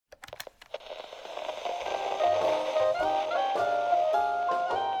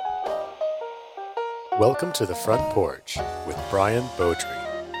Welcome to the Front Porch with Brian Beaudry.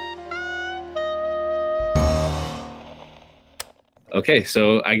 Okay,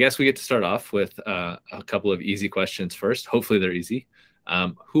 so I guess we get to start off with a couple of easy questions first. Hopefully they're easy.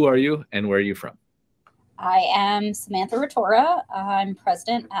 Who are you and where are you from? I am Samantha Ruttura. I'm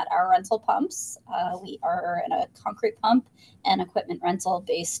president at Our Rental Pumps. We are in a concrete pump and equipment rental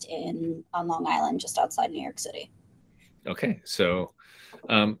based on Long Island, just outside New York City. Okay, so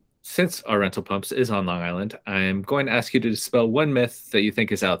since Our Rental Pumps is on Long Island, I'm going to ask you to dispel one myth that you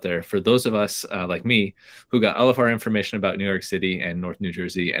think is out there for those of us like me who got all of our information about New York City and North New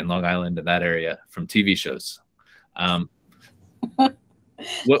Jersey and Long Island and that area from TV shows.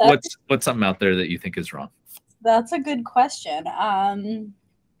 What's something out there that you think is wrong? That's a good question.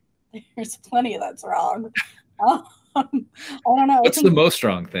 There's plenty that's wrong. I don't know. What's the most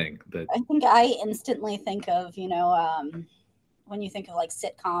wrong thing? I think I instantly think of, when you think of like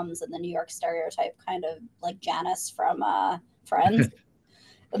sitcoms and the New York stereotype, kind of like Janice from Friends.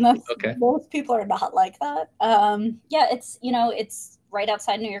 And most people are not like that. It's right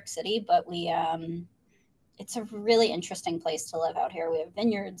outside New York City, but it's a really interesting place to live out here. We have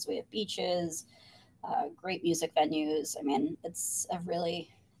vineyards, we have beaches, great music venues. I mean, it's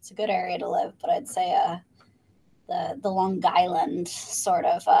a good area to live, but I'd say the Long Island sort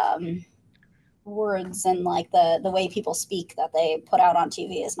of words and like the way people speak that they put out on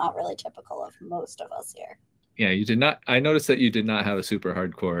TV is not really typical of most of us here. Yeah, you did not. I noticed that you did not have a super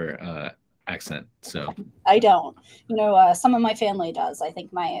hardcore accent. So I don't. Some of my family does. I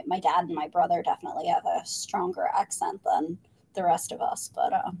think my dad and my brother definitely have a stronger accent than the rest of us,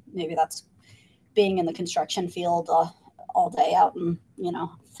 but maybe that's being in the construction field all day out and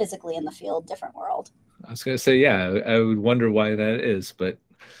physically in the field, different world. I was going to say, yeah, I would wonder why that is, but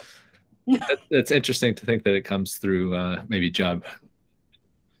that's interesting to think that it comes through maybe job.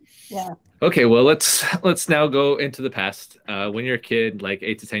 Yeah. Okay, well, let's now go into the past. When you're a kid, like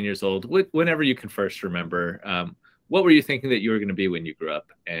 8 to 10 years old, whenever you can first remember, what were you thinking that you were going to be when you grew up?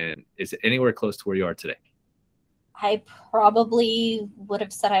 And is it anywhere close to where you are today? I probably would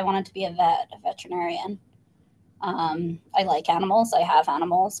have said I wanted to be a veterinarian. I like animals. I have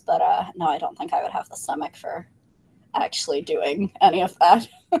animals, but no, I don't think I would have the stomach for actually doing any of that.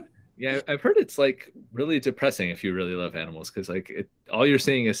 Yeah, I've heard it's like really depressing if you really love animals because all you're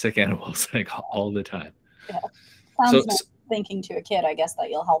seeing is sick animals like all the time. Yeah, sounds nice thinking to a kid, I guess, that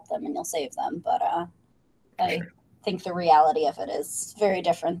you'll help them and you'll save them, but I think the reality of it is very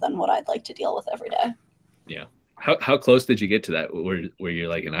different than what I'd like to deal with every day. Yeah. How close did you get to that? Were you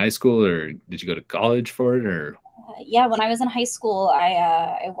like in high school, or did you go to college for it, or? Yeah, when I was in high school,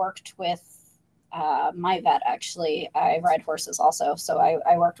 I worked with my vet. Actually, I ride horses also, so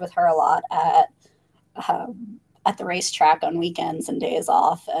I worked with her a lot at the racetrack on weekends and days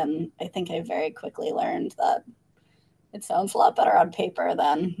off. And I think I very quickly learned that it sounds a lot better on paper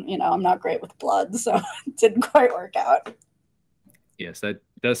than I'm not great with blood, so it didn't quite work out. Yes, that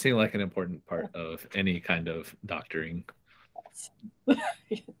does seem like an important part of any kind of doctoring.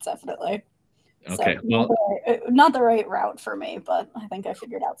 Definitely. Okay, so, not the right route for me, but I think I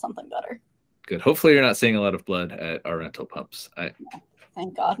figured out something better. Good. Hopefully you're not seeing a lot of blood at Our Rental Pumps.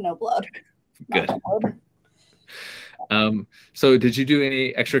 Thank God, no blood. Good. So did you do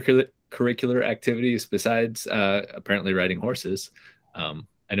any extracurricular activities besides apparently riding horses?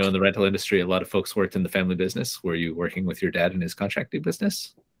 I know in the rental industry, a lot of folks worked in the family business. Were you working with your dad in his contracting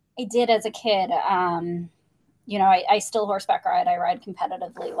business? I did as a kid. I still horseback ride. I ride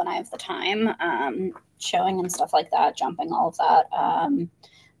competitively when I have the time, showing and stuff like that, jumping, all of that.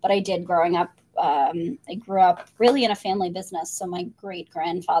 But I did growing up. I grew up really in a family business. So my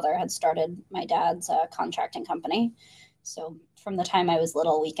great-grandfather had started my dad's contracting company. So from the time I was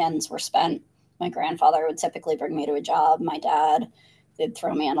little, weekends were spent. My grandfather would typically bring me to a job. My dad, they'd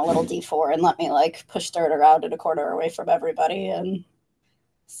throw me on a little D4 and let me push dirt around in a corner away from everybody and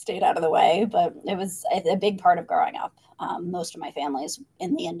stayed out of the way. But it was a big part of growing up. Most of my family's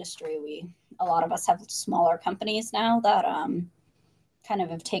in the industry. A lot of us have smaller companies now that kind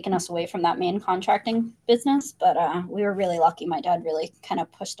of have taken us away from that main contracting business. But we were really lucky. My dad really kind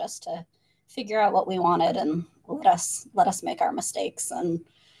of pushed us to figure out what we wanted and let us make our mistakes and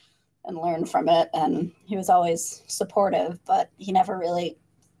learn from it. And he was always supportive, but he never really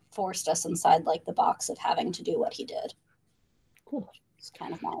forced us inside the box of having to do what he did. Cool. It's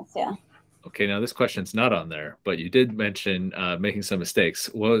kind of nice. Yeah. Okay. Now this question's not on there, but you did mention making some mistakes.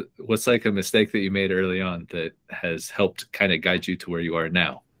 What's like a mistake that you made early on that has helped kind of guide you to where you are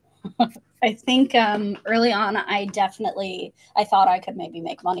now? I think early on, I thought I could maybe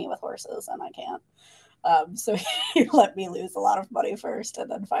make money with horses, and I can't. So he let me lose a lot of money first, and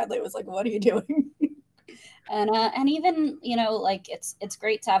then finally was like, "What are you doing?" And even, you know, like it's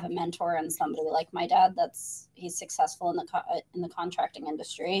great to have a mentor and somebody like my dad he's successful in the contracting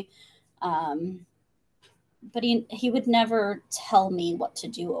industry. But he would never tell me what to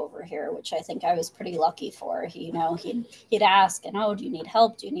do over here, which I think I was pretty lucky for. He'd ask, and, oh, do you need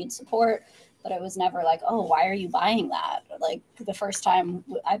help? Do you need support? But it was never like, oh, why are you buying that? Like the first time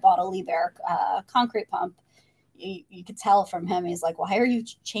I bought a Liebherr concrete pump, you could tell from him, he's like, why are you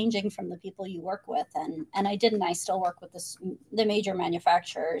changing from the people you work with? And I didn't. I still work with the major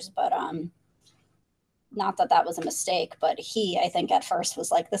manufacturers, but not that that was a mistake, but I think at first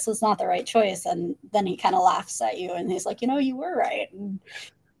was like, this was not the right choice. And then he kind of laughs at you and he's like, you were right. And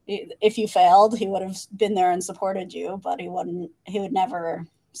if you failed, he would have been there and supported you, but he would never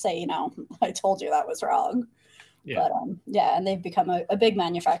say, I told you that was wrong. Yeah. But yeah, and they've become a big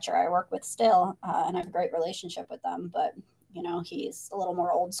manufacturer I work with still, and I have a great relationship with them. But, he's a little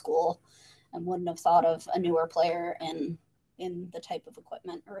more old school and wouldn't have thought of a newer player in the type of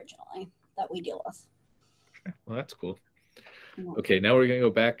equipment originally that we deal with. Well, that's cool. Okay, now we're going to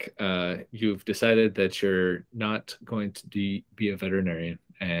go back. You've decided that you're not going to be a veterinarian,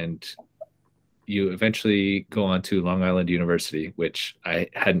 and you eventually go on to Long Island University, which I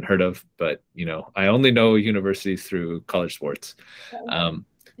hadn't heard of, but I only know universities through college sports.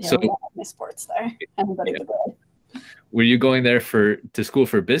 So we have sports there. Everybody would go. Were you going there to school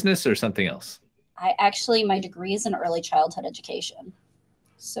for business or something else? My degree is in early childhood education.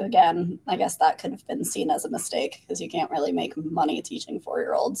 So again, I guess that could have been seen as a mistake because you can't really make money teaching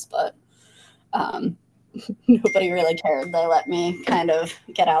 4-year-olds, but nobody really cared. They let me kind of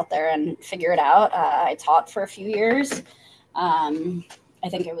get out there and figure it out. I taught for a few years. I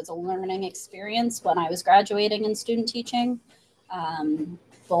think it was a learning experience when I was graduating in student teaching. I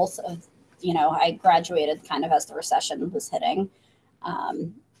graduated kind of as the recession was hitting.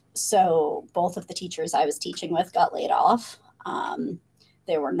 So both of the teachers I was teaching with got laid off.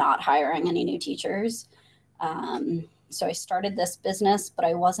 They were not hiring any new teachers. So I started this business, but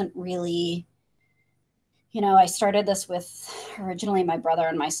I wasn't really, I started this with originally my brother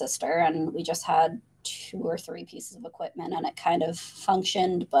and my sister, and we just had 2 or 3 pieces of equipment and it kind of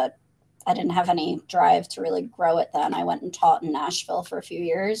functioned, but I didn't have any drive to really grow it then. I went and taught in Nashville for a few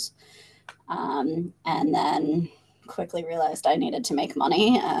years, and then quickly realized I needed to make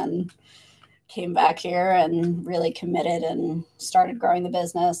money and came back here and really committed and started growing the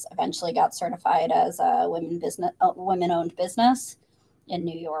business. Eventually got certified as a women-owned business in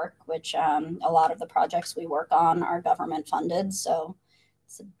New York, which a lot of the projects we work on are government funded. So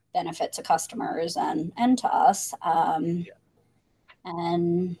it's a benefit to customers and to us.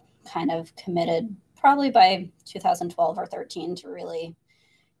 And kind of committed probably by 2012 or 13 to really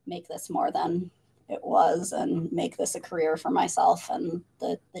make this more than it was and make this a career for myself and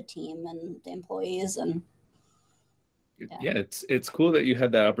the team and the employees. And yeah, it's cool that you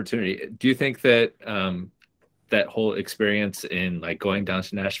had that opportunity. Do you think that that whole experience in like going down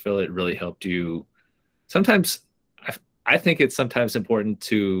to Nashville, it really helped you? Sometimes I think it's sometimes important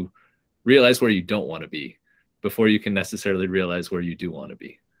to realize where you don't want to be before you can necessarily realize where you do want to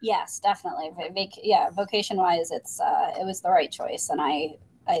be. Yes, definitely. Vocation wise, it was the right choice. And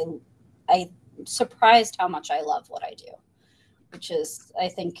I surprised how much I love what I do, which is, I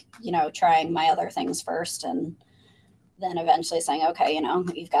think, trying my other things first and then eventually saying, okay,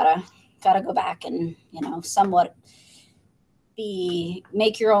 you've got to go back and, somewhat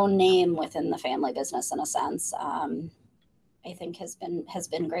make your own name within the family business in a sense. I think has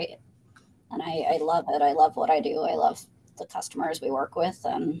been great. And I love it. I love what I do. I love the customers we work with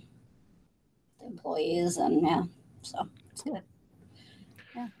and the employees, and yeah, so it's good.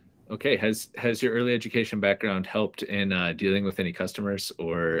 Yeah. Okay. Has your early education background helped in dealing with any customers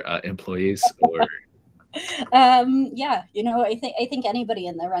or employees or? Yeah, I think anybody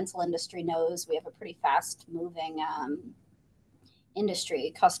in the rental industry knows we have a pretty fast moving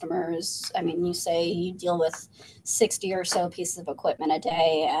industry. Customers, I mean, you say you deal with 60 or so pieces of equipment a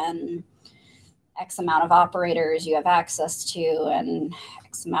day and X amount of operators you have access to and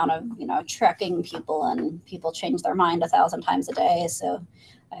X amount of, trucking people, and people change their mind 1,000 times a day. So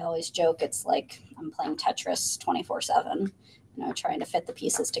I always joke, it's like I'm playing Tetris 24/7, trying to fit the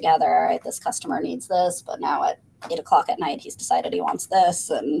pieces together. All right, this customer needs this, but now at 8:00 at night, he's decided he wants this.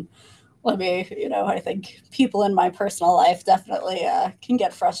 And I think people in my personal life definitely can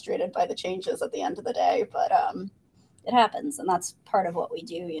get frustrated by the changes at the end of the day, but it happens. And that's part of what we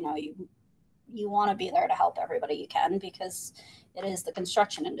do. You want to be there to help everybody you can, because it is the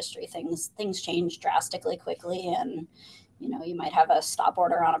construction industry. Things change drastically quickly, and you might have a stop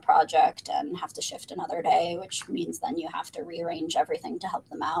order on a project and have to shift another day, which means then you have to rearrange everything to help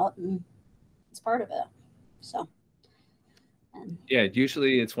them out, and it's part of it. So, and yeah,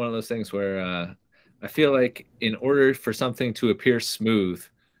 usually it's one of those things where I feel like in order for something to appear smooth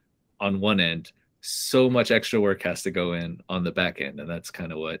on one end, so much extra work has to go in on the back end, and that's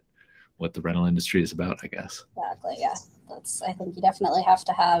kind of what the rental industry is about, I guess. exactly, yeah. I think you definitely have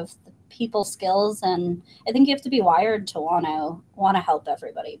to have the people skills, and I think you have to be wired to want to help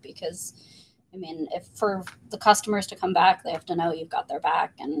everybody, because I mean, if for the customers to come back, they have to know you've got their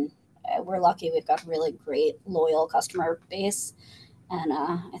back, and we're lucky we've got a really great loyal customer base, and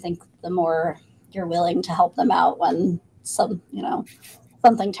I think the more you're willing to help them out when something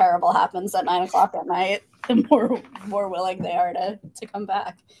terrible happens at 9 o'clock at night, the more willing they are to come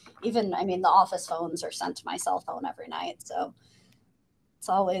back. Even, I mean, the office phones are sent to my cell phone every night, so it's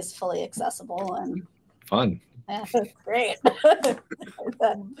always fully accessible and Fun. yeah, it's great.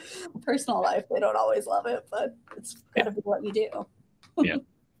 Then personal life, they don't always love it, but it's got to be what you do. Yeah.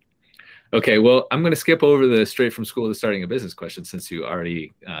 Okay, well, I'm going to skip over the straight from school to starting a business question, since you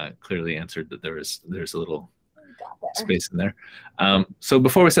already clearly answered that there's a little space in there. So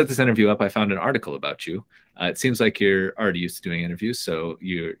before we set this interview up, I found an article about you. It seems like you're already used to doing interviews, so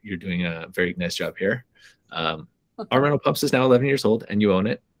you're doing a very nice job here. Our Rental Pumps is now 11 years old, and you own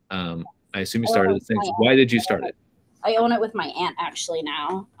it. I assume you started the things. Why did you start it? I own it with my aunt actually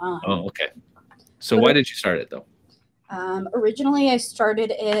now. Oh, okay. So why did you start it though? Originally, I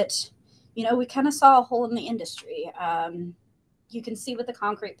started it. We kind of saw a hole in the industry. You can see with the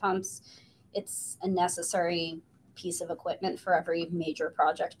concrete pumps, it's a necessary piece of equipment for every major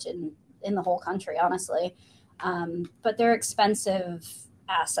project in the whole country, honestly. But they're expensive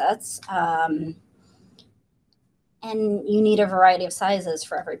assets. And you need a variety of sizes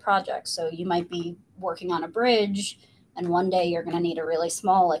for every project. So you might be working on a bridge, and one day you're going to need a really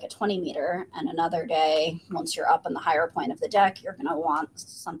small, like a 20 meter. And another day, once you're up on the higher point of the deck, you're going to want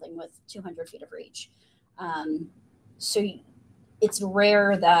something with 200 feet of reach. So it's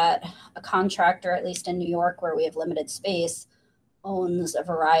rare that a contractor, at least in New York, where we have limited space, owns a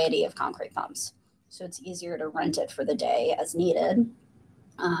variety of concrete pumps. So it's easier to rent it for the day as needed.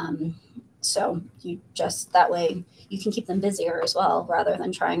 So that way you can keep them busier as well, rather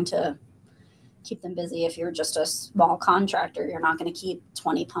than trying to keep them busy. If you're just a small contractor, you're not going to keep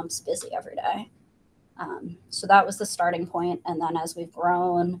 20 pumps busy every day. So that was the starting point. And then as we've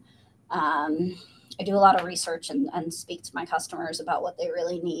grown, I do a lot of research and speak to my customers about what they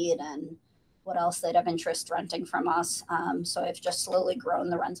really need and what else they'd have interest renting from us. So I've just slowly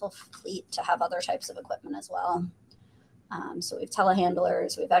grown the rental fleet to have other types of equipment as well. So we have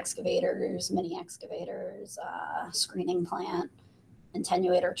telehandlers, we have excavators, mini excavators, screening plant,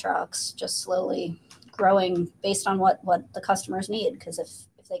 attenuator trucks, just slowly growing based on what the customers need. Because if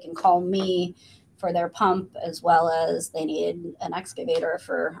they can call me for their pump as well as they need an excavator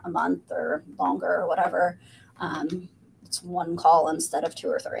for a month or longer or whatever, it's one call instead of 2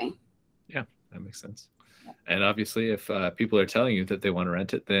 or 3. Yeah, that makes sense. And obviously, if people are telling you that they want to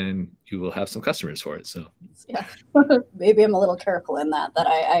rent it, then you will have some customers for it. So yeah, maybe I'm a little careful in that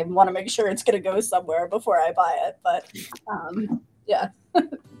I want to make sure it's going to go somewhere before I buy it. But yeah.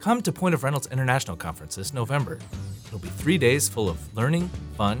 Come to Point of Rental's International Conference this November. It'll be 3 days full of learning,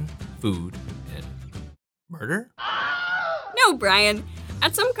 fun, food, and murder? No, Brian.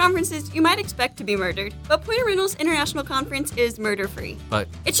 At some conferences, you might expect to be murdered, but Point of Rental's International Conference is murder-free. But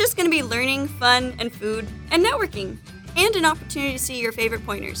it's just going to be learning, fun, and food, and networking, and an opportunity to see your favorite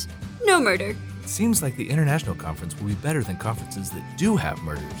pointers. No murder. It seems like the International Conference will be better than conferences that do have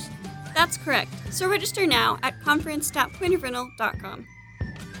murders. That's correct. So register now at conference.pointofrental.com.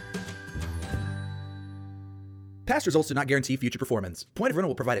 Past results do not guarantee future performance. Point of Rental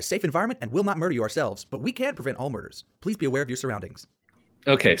will provide a safe environment and will not murder you ourselves, but we can prevent all murders. Please be aware of your surroundings.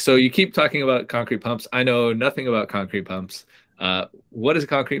 Okay, so you keep talking about concrete pumps. I know nothing about concrete pumps. What is a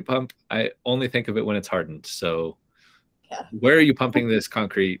concrete pump? I only think of it when it's hardened. So where are you pumping this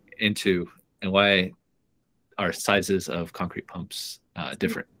concrete into, and why are sizes of concrete pumps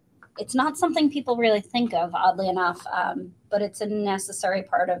different? It's not something people really think of, oddly enough, but it's a necessary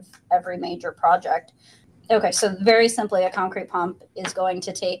part of every major project. Okay, so very simply, a concrete pump is going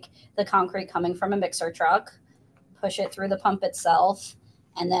to take the concrete coming from a mixer truck, push it through the pump itself,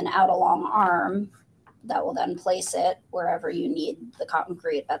 and then out a long arm that will then place it wherever you need the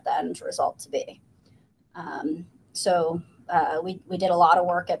concrete at the end result to be. So we did a lot of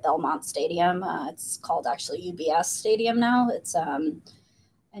work at Belmont Stadium. It's called actually UBS Stadium now. It's a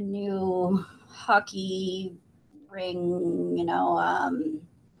new hockey ring,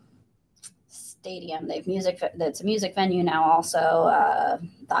 stadium. They have music. It's a music venue now also.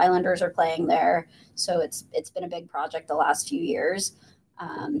 The Islanders are playing there. So it's been a big project the last few years.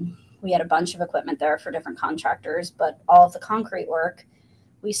 We had a bunch of equipment there for different contractors, but all of the concrete work,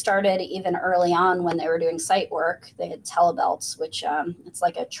 we started even early on when they were doing site work. They had telebelts, which it's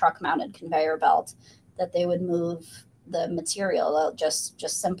like a truck mounted conveyor belt that they would move the material, just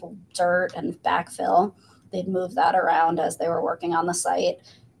simple dirt and backfill. They'd move that around as they were working on the site.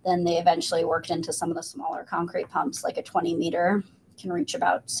 Then they eventually worked into some of the smaller concrete pumps, like a 20 meter can reach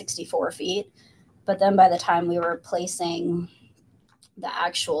about 64 feet. But then by the time we were placing the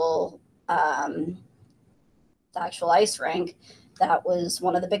actual ice rink, that was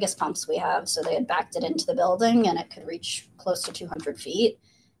one of the biggest pumps we have. So they had backed it into the building and it could reach close to 200 feet,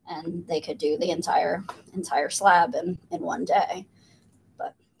 and they could do the entire slab in one day.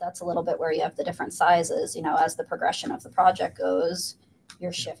 But that's a little bit where you have the different sizes. As the progression of the project goes,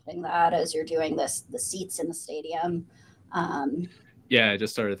 you're shifting that as you're doing the seats in the stadium. Yeah, I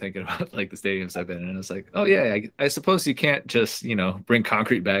just started thinking about like the stadiums I've been in, and I was like, oh yeah, I suppose you can't just bring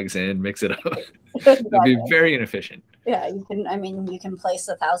concrete bags in, mix it up. It'd be very inefficient. Yeah, you can place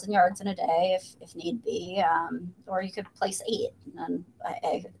 1,000 yards in a day if need be, or you could place 8. And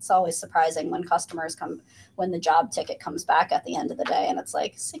it's always surprising when customers when the job ticket comes back at the end of the day and it's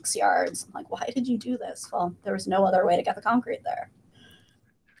like 6 yards. I'm like, why did you do this? Well, there was no other way to get the concrete there.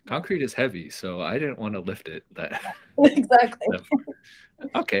 Concrete is heavy, so I didn't want to lift it. Exactly.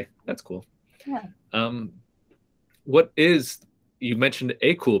 Okay, that's cool. Yeah. You mentioned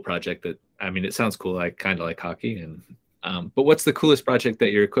a cool project that, it sounds cool. I kind of like hockey, but what's the coolest project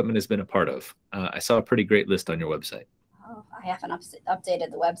that your equipment has been a part of? I saw a pretty great list on your website. Oh, I haven't updated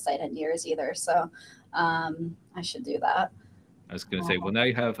the website in years either, so I should do that. I was going to say, well, now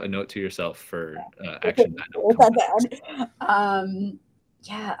you have a note to yourself for action.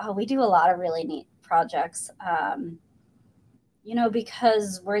 Yeah, we do a lot of really neat projects.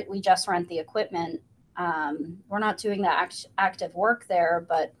 Because we just rent the equipment, we're not doing the active work there,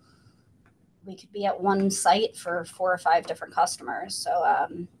 but we could be at one site for 4 or 5 different customers. So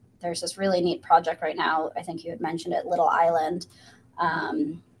there's this really neat project right now. I think you had mentioned it, Little Island.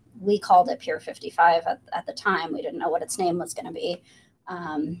 We called it Pier 55 at the time. We didn't know what its name was going to be.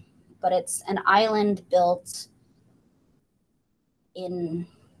 But it's an island built in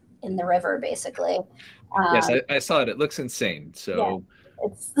the river, basically. Yes, I saw it. It looks insane. So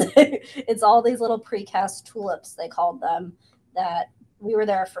yeah, it's all these little precast tulips, they called them, that we were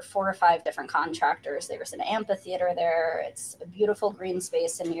there for 4 or 5 different contractors. There was an amphitheater there. It's a beautiful green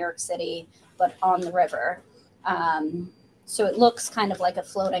space in New York City, but on the river. So it looks kind of like a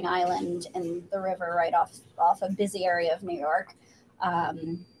floating island in the river right off a busy area of New York.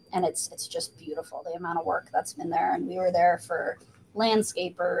 And it's just beautiful, the amount of work that's been there. And we were there for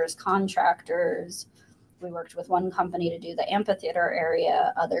landscapers, contractors. We worked with one company to do the amphitheater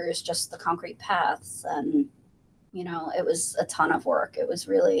area, others just the concrete paths. And, it was a ton of work. It's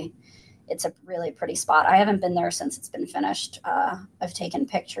a really pretty spot. I haven't been there since it's been finished. I've taken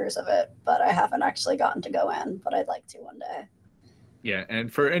pictures of it, but I haven't actually gotten to go in, but I'd like to one day. Yeah.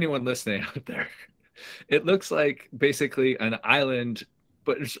 And for anyone listening out there, it looks like basically an island,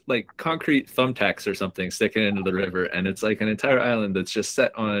 but it's like concrete thumbtacks or something sticking into the river. And it's like an entire island that's just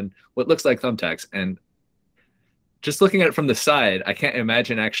set on what looks like thumbtacks. And just looking at it from the side, I can't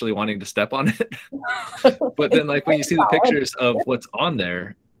imagine actually wanting to step on it. But then like when you see the pictures of what's on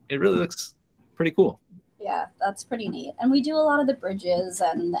there, it really looks pretty cool. Yeah, that's pretty neat. And we do a lot of the bridges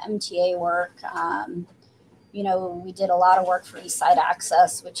and the MTA work. We did a lot of work for East Side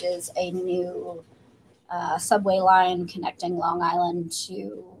Access, which is a new subway line connecting Long Island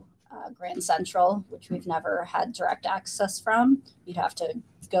to Grand Central, which we've never had direct access from. You'd have to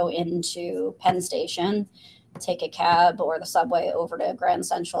go into Penn Station, take a cab or the subway over to Grand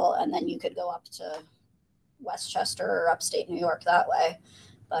Central, and then you could go up to Westchester or upstate New York that way.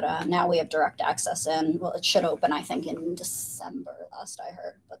 But now we have direct access in. Well, it should open, I think, in December, last I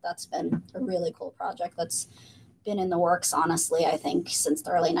heard. But that's been a really cool project that's been in the works, honestly, I think, since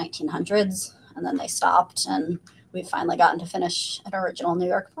the early 1900s. And then they stopped, and we've finally gotten to finish an original New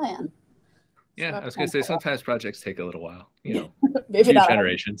York plan. Yeah, I was going to say, sometimes projects take a little while, maybe not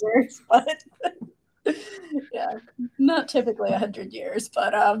generations. Years, but yeah, not typically 100 years.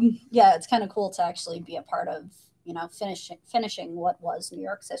 But yeah, it's kind of cool to actually be a part of, finishing what was New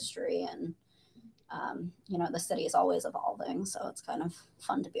York's history. And, the city is always evolving. So it's kind of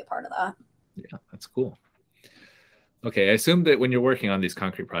fun to be a part of that. Yeah, that's cool. Okay, I assume that when you're working on these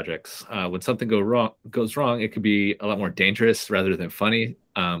concrete projects, when something goes wrong, it could be a lot more dangerous rather than funny.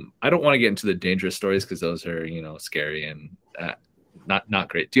 I don't want to get into the dangerous stories because those are, scary and not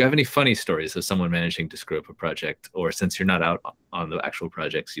great. Do you have any funny stories of someone managing to screw up a project, or since you're not out on the actual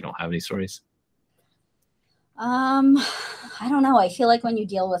projects, you don't have any stories? I don't know. I feel like when you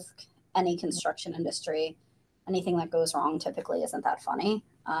deal with any construction industry, anything that goes wrong typically isn't that funny.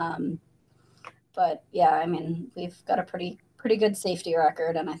 But yeah, I mean, we've got a pretty good safety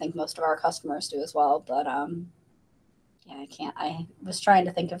record, and I think most of our customers do as well. But yeah, I can't. I was trying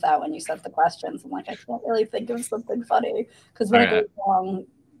to think of that when you said the questions. I'm like, I can't really think of something funny because when All it goes right. wrong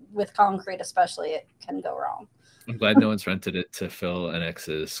with concrete, especially, it can go wrong. I'm glad no one's rented it to fill an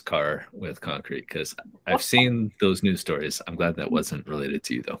ex's car with concrete because I've seen those news stories. I'm glad that wasn't related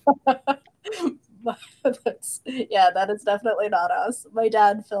to you, though. Yeah, that is definitely not us. My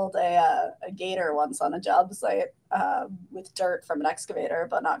dad filled a gator once on a job site with dirt from an excavator,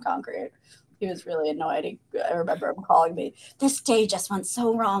 but not concrete. He was really annoyed. I remember him calling me. This day just went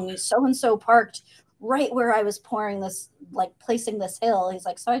so wrong. So and so parked right where I was pouring this, like placing this hill. He's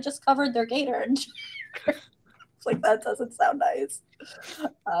like, so I just covered their gator. And it's like, that doesn't sound nice.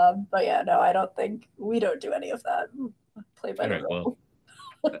 But yeah, no, I don't think we don't do any of that. Play by All the right. rules.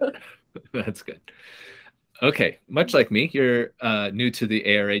 Well, that's good. Okay. Much like me, you're new to the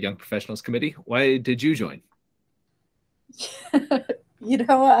ARA Young Professionals Committee. Why did you join? Bridget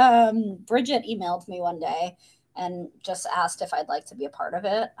emailed me one day and just asked if I'd like to be a part of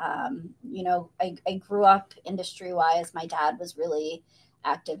it. I grew up industry wise. My dad was really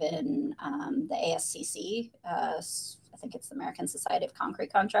active in the ASCC. I think it's the American Society of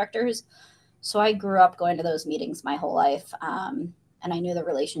Concrete Contractors. So I grew up going to those meetings my whole life. And I knew the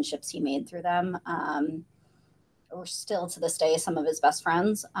relationships he made through them. We're still to this day some of his best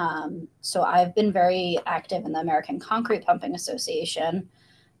friends. So I've been very active in the American Concrete Pumping Association.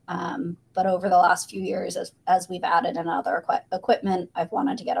 But over the last few years, as we've added in other equipment, I've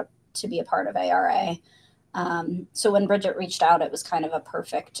wanted to be a part of ARA. So when Bridget reached out, it was kind of a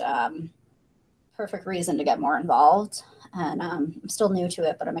perfect reason to get more involved. And I'm still new to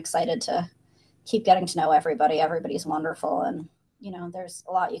it, but I'm excited to keep getting to know everybody. Everybody's wonderful, and there's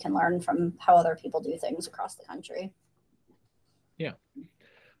a lot you can learn from how other people do things across the country. Yeah.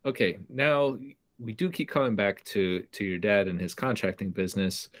 Okay. Now we do keep coming back to your dad and his contracting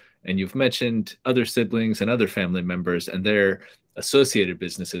business, and you've mentioned other siblings and other family members and their associated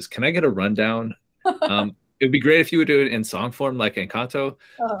businesses. Can I get a rundown? It would be great if you would do it in song form, like Encanto,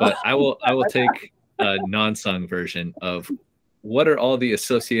 but I will take a non-sung version of what are all the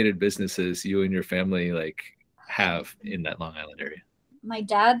associated businesses you and your family have in that Long Island area. My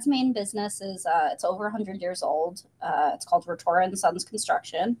dad's main business is it's over 100 years old. It's called Ruttura and Sons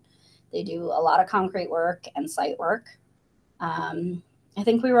Construction. They do a lot of concrete work and site work. I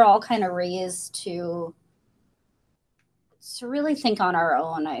think we were all kind of raised to really think on our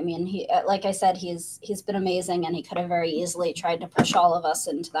own. I mean, he, like I said, he's been amazing, and he could have very easily tried to push all of us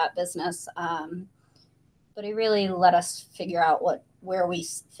into that business. But he really let us figure out where we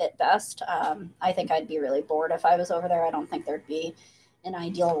fit best. I think I'd be really bored if I was over there. I don't think there'd be an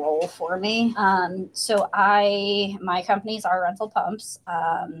ideal role for me. So my companies are rental pumps.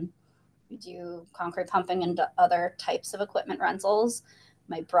 We do concrete pumping and other types of equipment rentals.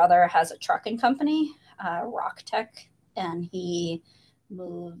 My brother has a trucking company, Rock Tech, and he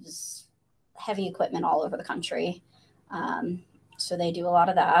moves heavy equipment all over the country. So they do a lot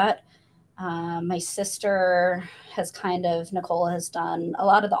of that. My sister Nicole has done a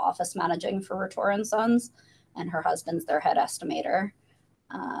lot of the office managing for Ruttura and Sons, and her husband's their head estimator.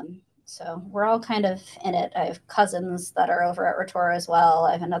 So we're all kind of in it. I have cousins that are over at Ruttura as well.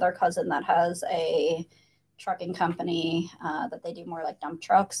 I have another cousin that has a trucking company that they do more like dump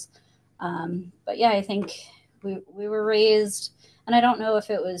trucks. But yeah, I think we were raised, and I don't know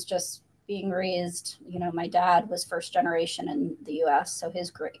if it was just being raised, my dad was first generation in the US, so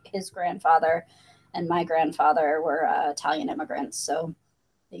his grandfather and my grandfather were Italian immigrants. So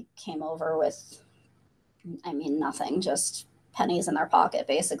they came over with, nothing, just pennies in their pocket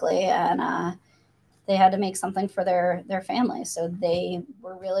basically, and they had to make something for their family. So they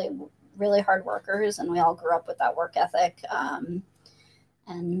were really, really hard workers, and we all grew up with that work ethic.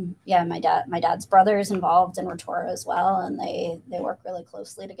 And yeah, my dad's brother is involved in Ruttura as well, and they work really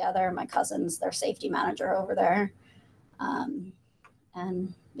closely together. My cousin's their safety manager over there.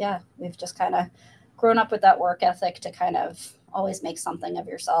 And yeah, we've just kind of grown up with that work ethic to kind of always make something of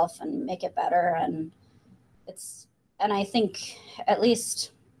yourself and make it better. And I think, at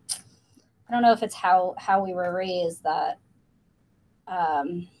least, I don't know if it's how we were raised, that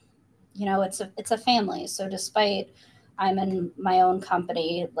it's a family. So despite I'm in my own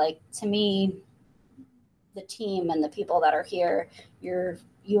company, like, to me, the team and the people that are here, you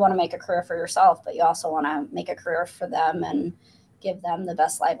want to make a career for yourself, but you also want to make a career for them and give them the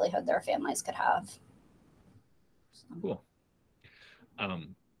best livelihood their families could have. So. Cool.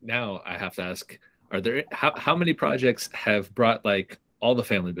 Now I have to ask, Are there how many projects have brought like all the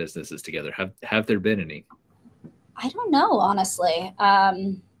family businesses together? Have there been any? I don't know, honestly.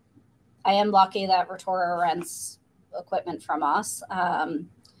 I am lucky that Ruttura rents equipment from us.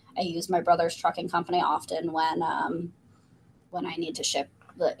 I use my brother's trucking company often when I need to ship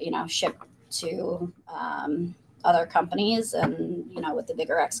to other companies, and with the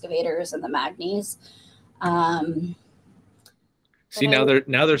bigger excavators and the magnes. See, now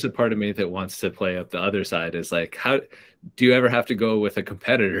there's a part of me that wants to play up the other side. Is like, how do you ever have to go with a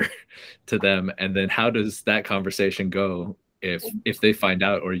competitor to them, and then how does that conversation go if they find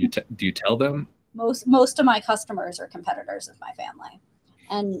out, or do you tell them? Most of my customers are competitors of my family.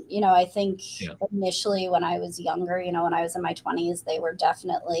 And, I think initially when I was younger, when I was in my 20s, they were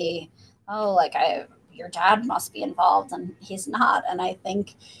definitely, oh, like your dad must be involved, and he's not. And I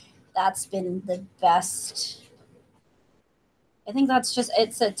think that's been the best. I think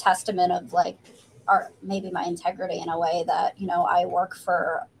it's a testament of like maybe my integrity in a way that, I work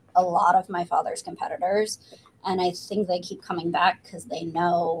for a lot of my father's competitors. And I think they keep coming back because they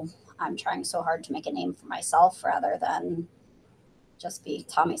know I'm trying so hard to make a name for myself rather than just be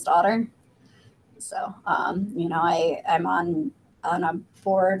Tommy's daughter. So, I'm on a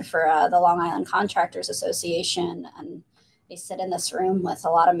board for the Long Island Contractors Association, and I sit in this room with a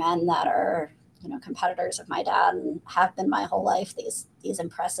lot of men that are, competitors of my dad and have been my whole life. These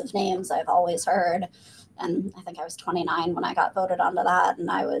impressive names I've always heard. And I think I was 29 when I got voted onto that, and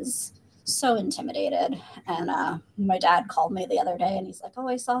I was so intimidated. And my dad called me the other day, and he's like, "Oh,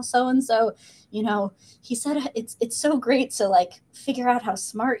 I saw so and so. He said it's so great to like figure out how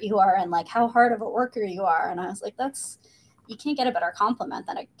smart you are and like how hard of a worker you are." And I was like, you can't get a better compliment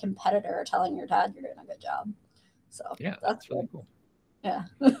than a competitor telling your dad you're doing a good job. So yeah, that's really cool. Yeah.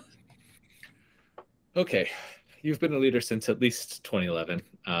 Okay, you've been a leader since at least 2011.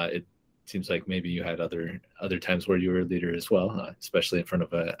 It seems like maybe you had other times where you were a leader as well, especially in front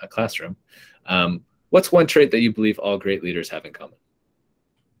of a classroom. What's one trait that you believe all great leaders have in common?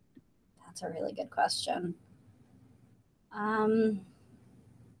 That's a really good question. I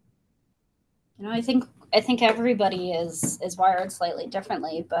think everybody is wired slightly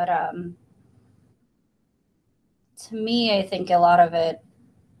differently, but to me, I think a lot of it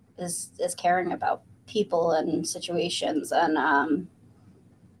is caring about people and situations. And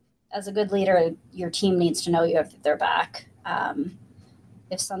as a good leader, your team needs to know you have their back.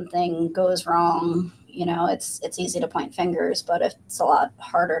 If something goes wrong, it's easy to point fingers, but it's a lot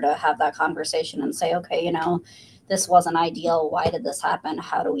harder to have that conversation and say, okay, this wasn't ideal. Why did this happen?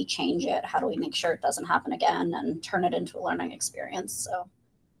 How do we change it? How do we make sure it doesn't happen again and turn it into a learning experience? So,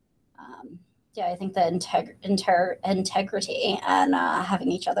 I think the integrity and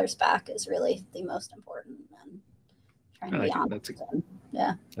having each other's back is really the most important. And trying to be honest.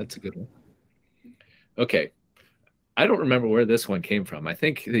 That's a good one. Okay. I don't remember where this one came from. I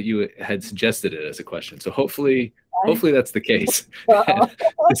think that you had suggested it as a question. So hopefully that's the case.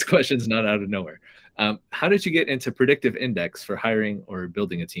 This question's not out of nowhere. How did you get into predictive index for hiring or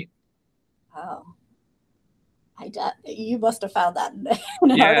building a team? Oh, you must have found that.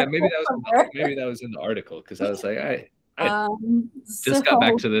 Yeah, maybe that was in the article, because I was like, I just got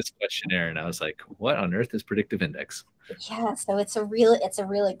back to this questionnaire and I was like, what on earth is predictive index? Yeah, so it's a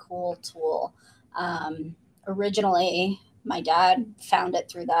really cool tool. Originally, my dad found it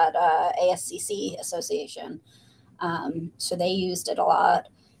through that ASCC association. So they used it a lot.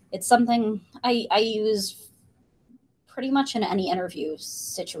 It's something I use pretty much in any interview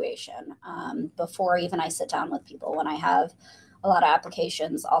situation. Before even I sit down with people, when I have a lot of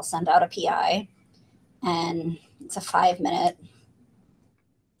applications, I'll send out a PI, and it's a 5-minute.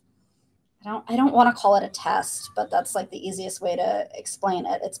 I don't want to call it a test, but that's like the easiest way to explain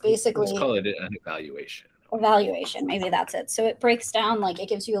it. It's basically, let's call it an evaluation. Evaluation, maybe that's it. So it breaks down, like it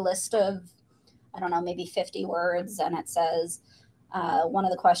gives you a list of, I don't know, maybe 50 words, and it says one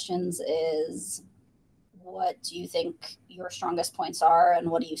of the questions is, what do you think your strongest points are, and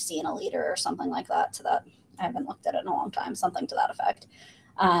what do you see in a leader, or something like that. To that, I haven't looked at it in a long time, something to that effect.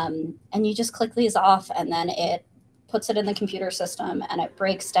 And you just click these off, and then it puts it in the computer system, and it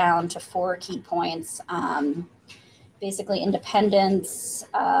breaks down to 4 key points. Basically independence,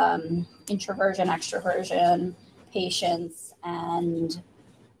 introversion, extroversion, patience, and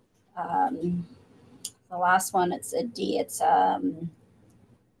the last one, it's a D. It's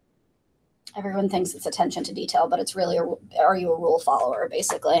everyone thinks it's attention to detail, but it's really, are you a rule follower,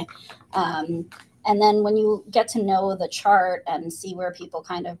 basically. And then when you get to know the chart and see where people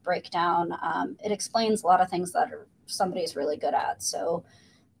kind of break down, it explains a lot of things that somebody's really good at. So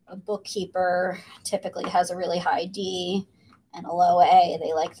a bookkeeper typically has a really high D, and a low A.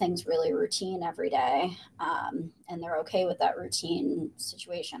 They like things really routine every day, and they're okay with that routine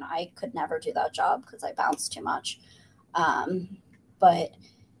situation. I could never do that job because I bounce too much. But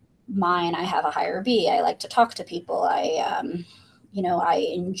mine, I have a higher B. I like to talk to people. I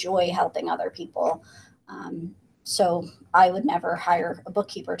enjoy helping other people. So I would never hire a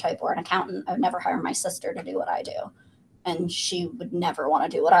bookkeeper type or an accountant. I would never hire my sister to do what I do. And she would never want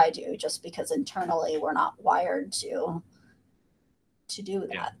to do what I do, just because internally we're not wired to do that.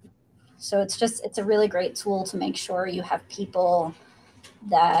 Yeah. So it's a really great tool to make sure you have people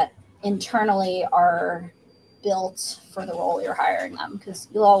that internally are built for the role you're hiring them. Because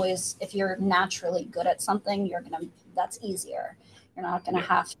you'll always, if you're naturally good at something, that's easier. You're not going to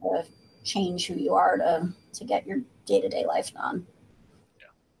have to change who you are to get your day-to-day life done.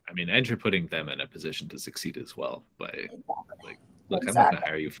 I mean, and you're putting them in a position to succeed as well by Exactly. look, I'm not going to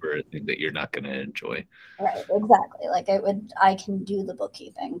hire you for a thing that you're not going to enjoy. Right, exactly. Like I can do the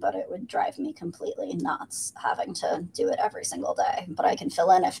bookkeeping, but it would drive me completely nuts having to do it every single day. But I can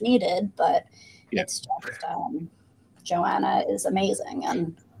fill in if needed, but it's just, Joanna is amazing.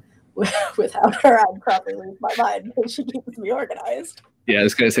 And without her, I'd probably lose my mind because she keeps me organized. Yeah, I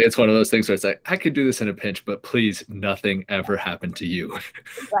was going to say, it's one of those things where it's like, I could do this in a pinch, but please, nothing ever happened to you.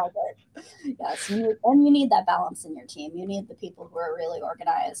 Exactly. Yes, you need that balance in your team. You need the people who are really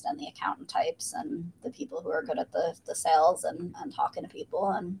organized and the accountant types, and the people who are good at the sales and talking to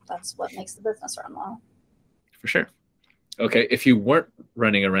people, and that's what makes the business run well. For sure. Okay, if you weren't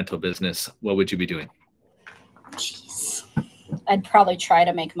running a rental business, what would you be doing? Jeez. I'd probably try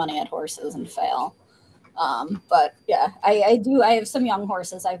to make money at horses and fail. But yeah, I have some young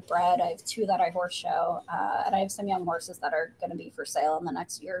horses I've bred. I have 2 that I horse show, and I have some young horses that are going to be for sale in the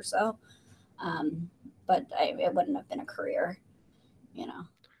next year or so. But it wouldn't have been a career,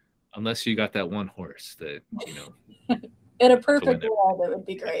 Unless you got that one horse that, in a perfect world, it would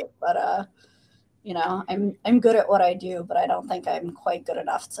be great. But, I'm good at what I do, but I don't think I'm quite good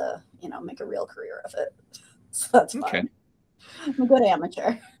enough to, make a real career of it. So that's fine. Okay. I'm a good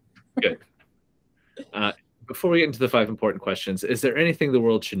amateur. Good. Before we get into the 5 important questions, is there anything the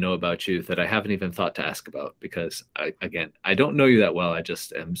world should know about you that I haven't even thought to ask about? Because I don't know you that well. I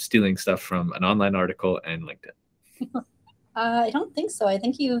just am stealing stuff from an online article and LinkedIn. I don't think so. I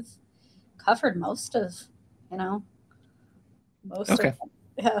think you've covered most of, most Okay. of them.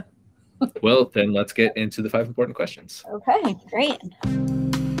 Yeah. Well, then let's get into the 5 important questions. Okay, great.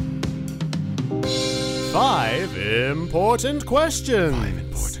 5 important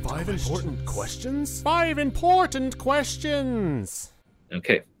questions. 5 important questions? 5 important questions.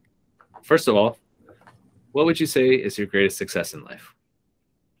 Okay. First of all, what would you say is your greatest success in life?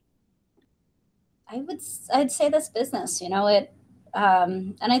 I'd say this business, and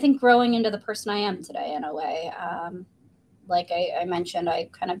I think growing into the person I am today in a way. Like I mentioned, I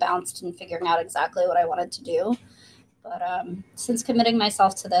kind of bounced in figuring out exactly what I wanted to do. But since committing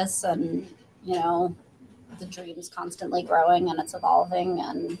myself to this, and, the dream's constantly growing and it's evolving,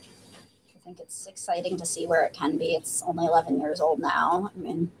 and I think it's exciting to see where it can be. It's only 11 years old now. I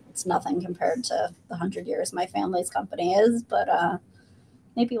mean, it's nothing compared to the 100 years my family's company is, but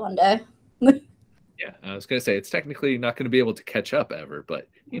maybe one day. Yeah, I was going to say, it's technically not going to be able to catch up ever, but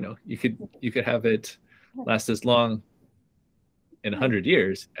you could have it last as long in 100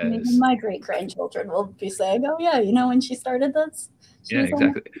 years as maybe my great grandchildren will be saying, "Oh yeah, when she started this." Yeah,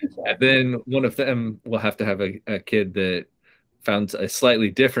 exactly. And then one of them will have to have a kid that found a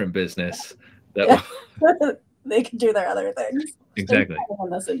slightly different business that they could do their other things. Exactly. In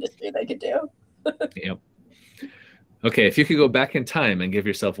this industry, they could do. Yep. Okay, if you could go back in time and give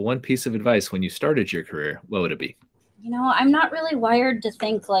yourself one piece of advice when you started your career, what would it be? I'm not really wired to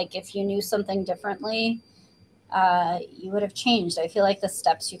think like if you knew something differently, you would have changed. I feel like the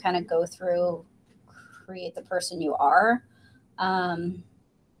steps you kind of go through create the person you are.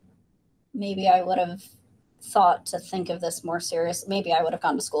 Maybe I would have thought to think of this more serious. Maybe I would have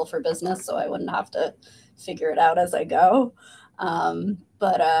gone to school for business so I wouldn't have to figure it out as I go.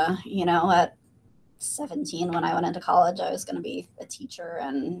 But at 17, when I went into college, I was going to be a teacher,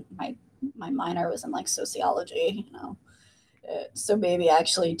 and my minor was in like sociology, so maybe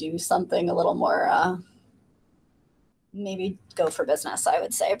actually do something a little more, maybe go for business, I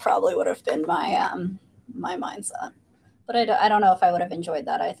would say probably would have been my mindset. But I don't know if I would have enjoyed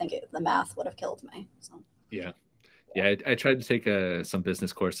that. I think the math would have killed me. So. Yeah. I tried to take some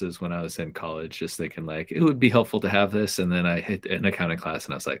business courses when I was in college, just thinking like it would be helpful to have this. And then I hit an accounting class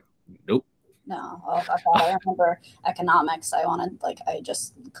and I was like, nope. No, I remember economics. I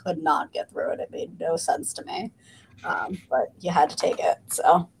just could not get through it. It made no sense to me. But you had to take it.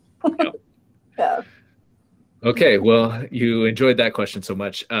 So, Yep. Yeah. Okay, well, you enjoyed that question so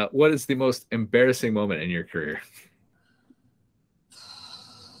much. What is the most embarrassing moment in your career?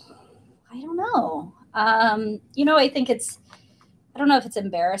 I don't know. I think I don't know if it's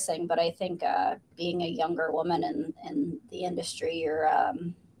embarrassing, but I think being a younger woman in the industry, you're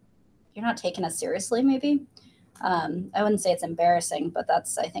not taken as seriously, maybe. I wouldn't say it's embarrassing, but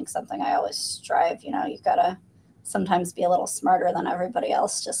that's, I think, something I always strive. You've got to sometimes be a little smarter than everybody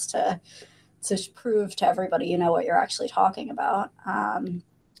else just to prove to everybody you know what you're actually talking about.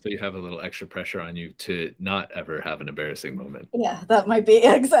 So you have a little extra pressure on you to not ever have an embarrassing moment. Yeah, that might be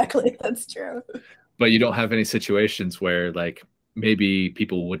exactly. That's true. But you don't have any situations where like maybe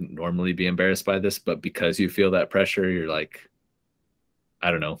people wouldn't normally be embarrassed by this, but because you feel that pressure, you're like,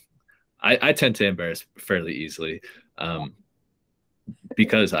 I don't know. I tend to embarrass fairly easily.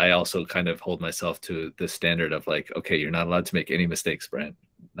 Because I also kind of hold myself to the standard of like, okay, you're not allowed to make any mistakes, Brent.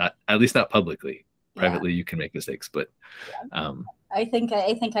 Not at least not publicly. Privately, you can make mistakes, but I think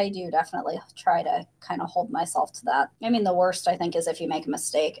I do definitely try to kind of hold myself to that. I mean, the worst I think is if you make a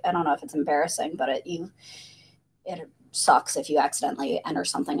mistake. I don't know if it's embarrassing, but it sucks if you accidentally enter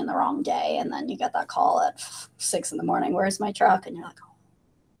something in the wrong day and then you get that call at 6 a.m. Where's my truck? And you're like, oh.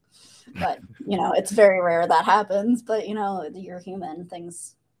 But it's very rare that happens. But you're human.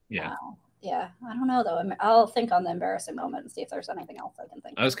 Things. Yeah. Yeah, I don't know though. I'll think on the embarrassing moment and see if there's anything else I can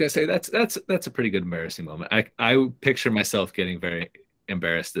think I was gonna say that's a pretty good embarrassing moment. I picture myself getting very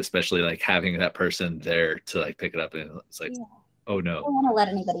embarrassed, especially like having that person there to like pick it up, and it's like, oh no. I don't want to let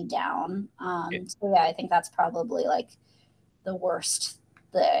anybody down. So yeah, I think that's probably like the worst.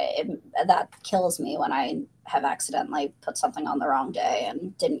 That kills me when I have accidentally put something on the wrong day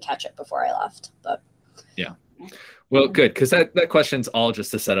and didn't catch it before I left. But yeah. Well, good, because that question's all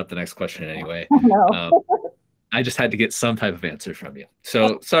just to set up the next question anyway. I just had to get some type of answer from you.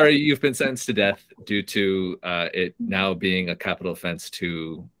 So sorry, you've been sentenced to death due to it now being a capital offense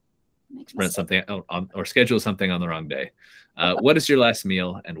to rent something on or schedule something on the wrong day. What is your last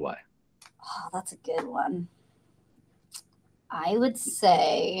meal and why? Oh, that's a good one. I would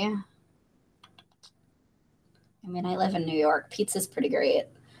say, I mean, I live in New York. Pizza's pretty great.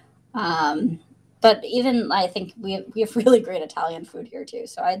 But even I think we have really great Italian food here too.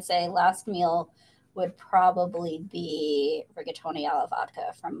 So I'd say last meal would probably be rigatoni alla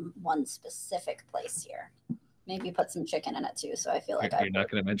vodka from one specific place here. Maybe put some chicken in it too. So I feel like you're not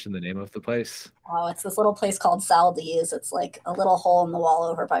going to mention the name of the place. Oh, it's this little place called Saldi's. It's like a little hole in the wall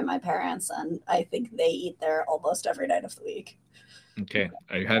over by my parents, and I think they eat there almost every night of the week. Okay.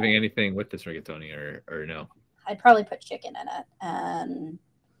 Are you having anything with this rigatoni or no? I'd probably put chicken in it. And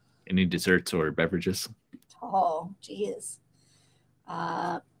any desserts or beverages? Oh, geez.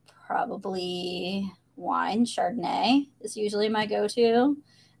 Probably wine. Chardonnay is usually my go-to.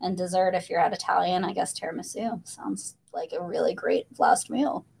 And dessert, if you're at Italian, I guess tiramisu. Sounds like a really great last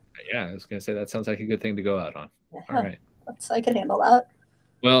meal. Yeah, I was going to say that sounds like a good thing to go out on. Yeah, all right. I can handle that.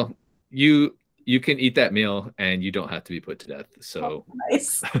 Well, you can eat that meal and you don't have to be put to death. So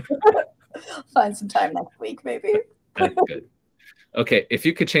nice. Find some time next week, maybe. That's good. Okay, if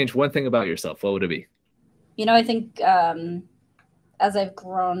you could change one thing about yourself, what would it be? I think as I've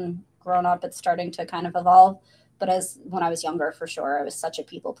grown up, it's starting to kind of evolve. But when I was younger, for sure, I was such a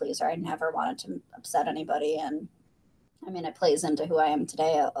people pleaser. I never wanted to upset anybody. And I mean, it plays into who I am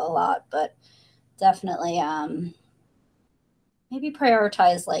today a lot, but definitely maybe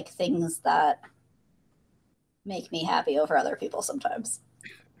prioritize like things that make me happy over other people sometimes.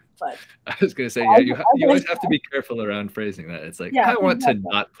 But I was going to say, yeah, you always have to be careful around phrasing that. It's like, I want to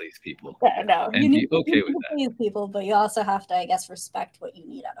not please people. Yeah, no, and be okay with that. Please people, but you also have to, I guess, respect what you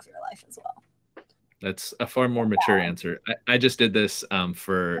need out of your life as well. That's a far more mature answer. I just did this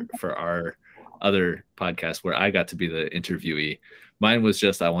for our other podcast where I got to be the interviewee. Mine was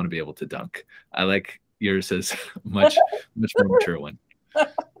just, I want to be able to dunk. I like yours as much more mature one.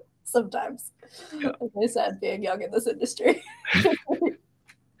 Sometimes. Yeah. Like I said, being young in this industry.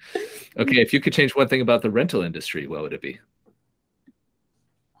 Okay, if you could change one thing about the rental industry, what would it be?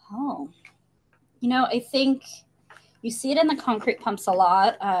 Oh, I think you see it in the concrete pumps a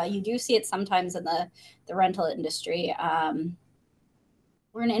lot. You do see it sometimes in the rental industry.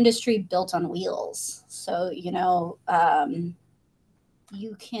 We're an industry built on wheels. So, you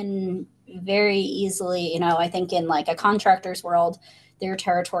can very easily, I think in like a contractor's world, their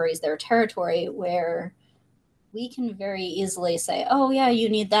territory is their territory, where we can very easily say, oh yeah, you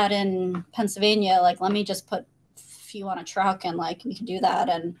need that in Pennsylvania. Like, let me just put a few on a truck and like, we can do that.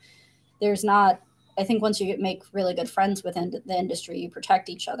 And there's not, I think once you make really good friends within the industry, you protect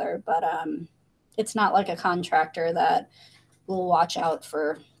each other, but it's not like a contractor that will watch out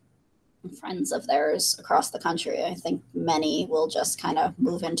for friends of theirs across the country. I think many will just kind of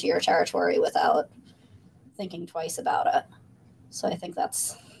move into your territory without thinking twice about it. So I think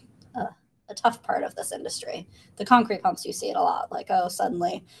that's a tough part of this industry. The concrete pumps, you see it a lot. Like, oh,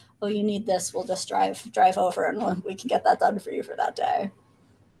 suddenly, oh, you need this. We'll just drive over and we can get that done for you for that day.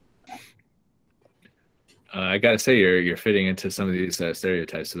 I gotta say, you're fitting into some of these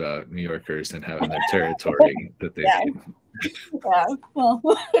stereotypes about New Yorkers and having their territory that they Yeah. need. Yeah. Well,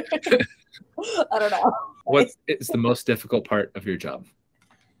 I don't know. What is the most difficult part of your job?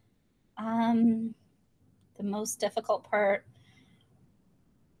 The most difficult part,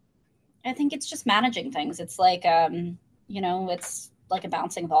 I think it's just managing things. It's like, it's like a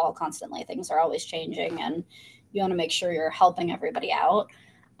bouncing ball constantly. Things are always changing, and you want to make sure you're helping everybody out,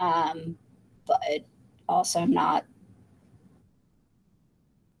 but also not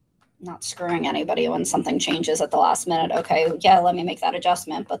screwing anybody when something changes at the last minute. Okay, yeah, let me make that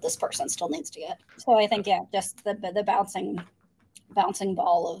adjustment, but this person still needs to get. So I think, yeah, just the bouncing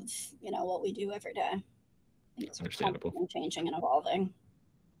ball of, what we do every day. It's Understandable. Changing and evolving.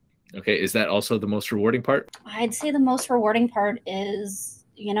 Okay, is that also the most rewarding part? I'd say the most rewarding part is,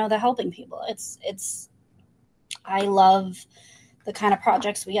 the helping people. I love the kind of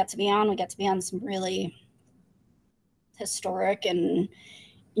projects we get to be on. We get to be on some really historic and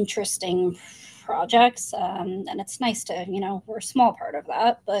interesting projects. And it's nice to, we're a small part of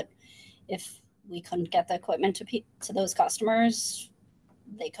that, but if we couldn't get the equipment to those customers,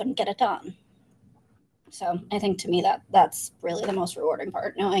 they couldn't get it done. So I think to me that's really the most rewarding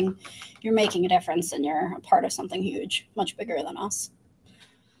part, knowing you're making a difference and you're a part of something huge, much bigger than us.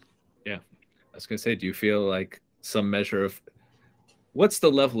 Yeah. I was going to say, do you feel like some measure of, what's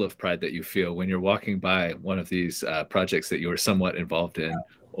the level of pride that you feel when you're walking by one of these projects that you were somewhat involved in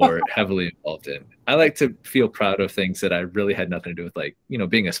or heavily involved in? I like to feel proud of things that I really had nothing to do with, like,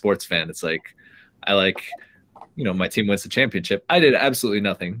 being a sports fan. It's like, I like, my team wins the championship. I did absolutely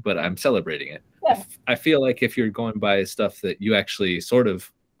nothing, but I'm celebrating it. Yeah. I feel like if you're going by stuff that you actually sort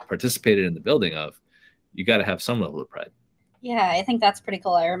of participated in the building of, you got to have some level of pride. Yeah, I think that's pretty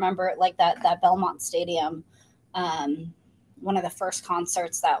cool. I remember like that Belmont Stadium, one of the first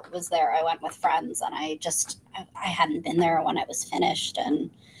concerts that was there, I went with friends, and I hadn't been there when it was finished, and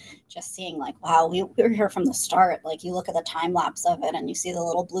just seeing like, wow, we were here from the start. Like, you look at the time lapse of it and you see the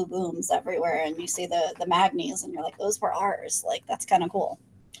little blue booms everywhere, and you see the Magnies, and you're like, those were ours. Like, that's kind of cool.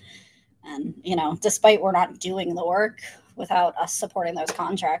 And, despite we're not doing the work, without us supporting those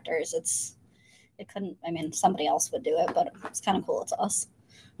contractors, somebody else would do it, but it's kind of cool. It's us.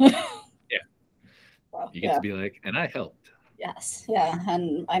 Yeah. So, you get to be like, and I helped. Yes. Yeah.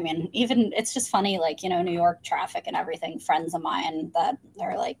 And even it's just funny, like, New York traffic and everything. Friends of mine that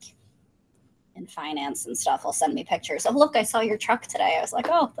they're like in finance and stuff will send me pictures. Oh, look, I saw your truck today. I was like,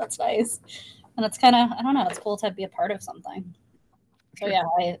 oh, that's nice. And it's kind of, I don't know, it's cool to be a part of something. So yeah,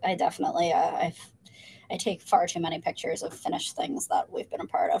 I definitely, I take far too many pictures of finished things that we've been a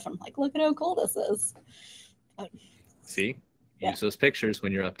part of. I'm like, look at how cool this is. But, see, use those pictures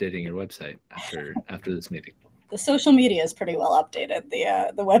when you're updating your website after this meeting. The social media is pretty well updated.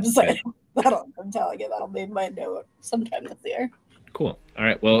 The website, I'm telling you, that'll be my note sometime this year. Cool. All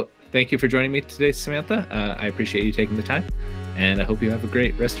right. Well, thank you for joining me today, Samantha. I appreciate you taking the time, and I hope you have a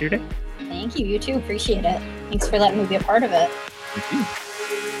great rest of your day. Thank you. You too. Appreciate it. Thanks for letting me be a part of it. Thank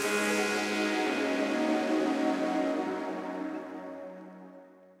you.